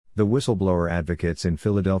The Whistleblower Advocates in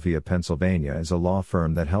Philadelphia, Pennsylvania is a law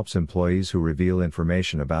firm that helps employees who reveal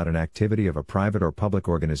information about an activity of a private or public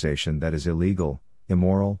organization that is illegal,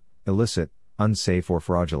 immoral, illicit, unsafe, or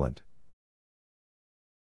fraudulent.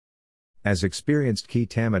 As experienced Qui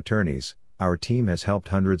Tam attorneys, our team has helped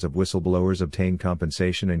hundreds of whistleblowers obtain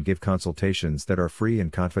compensation and give consultations that are free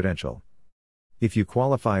and confidential. If you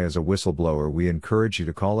qualify as a whistleblower, we encourage you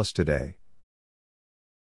to call us today.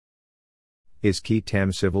 Is Qui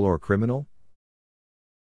Tam civil or criminal?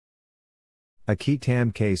 A Qui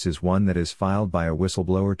Tam case is one that is filed by a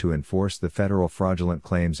whistleblower to enforce the Federal Fraudulent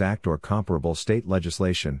Claims Act or comparable state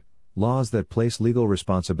legislation, laws that place legal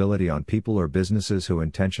responsibility on people or businesses who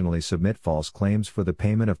intentionally submit false claims for the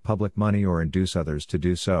payment of public money or induce others to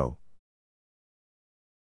do so.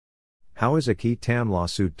 How is a Qui Tam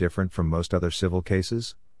lawsuit different from most other civil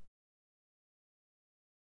cases?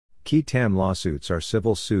 Qui Tam lawsuits are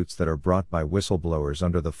civil suits that are brought by whistleblowers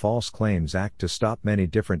under the False Claims Act to stop many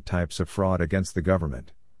different types of fraud against the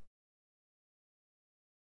government.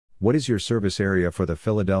 What is your service area for the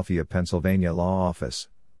Philadelphia, Pennsylvania Law Office?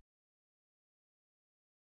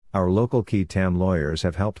 Our local Qui Tam lawyers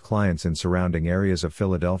have helped clients in surrounding areas of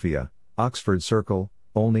Philadelphia, Oxford Circle,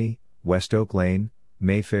 Olney, West Oak Lane,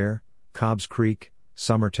 Mayfair, Cobbs Creek,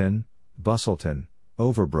 Somerton, Bustleton,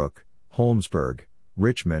 Overbrook, Holmesburg,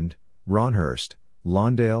 Richmond, Ronhurst,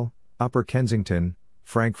 Lawndale, Upper Kensington,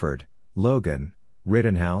 Frankfort, Logan,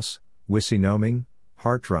 Rittenhouse, Wissinoming,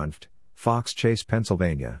 Hartranft, Fox Chase,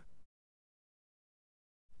 Pennsylvania.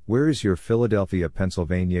 Where is your Philadelphia,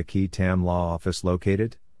 Pennsylvania Qui Tam law office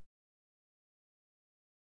located?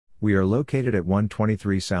 We are located at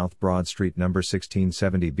 123 South Broad Street, number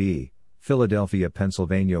 1670B, Philadelphia,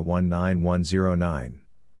 Pennsylvania 19109.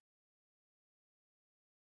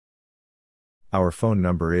 Our phone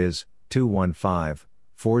number is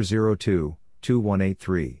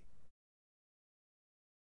 215-402-2183.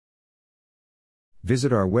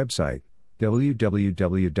 Visit our website,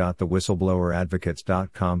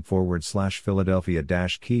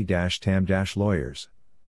 www.thewhistlebloweradvocates.com/Philadelphia-Qui-Tam-Lawyers.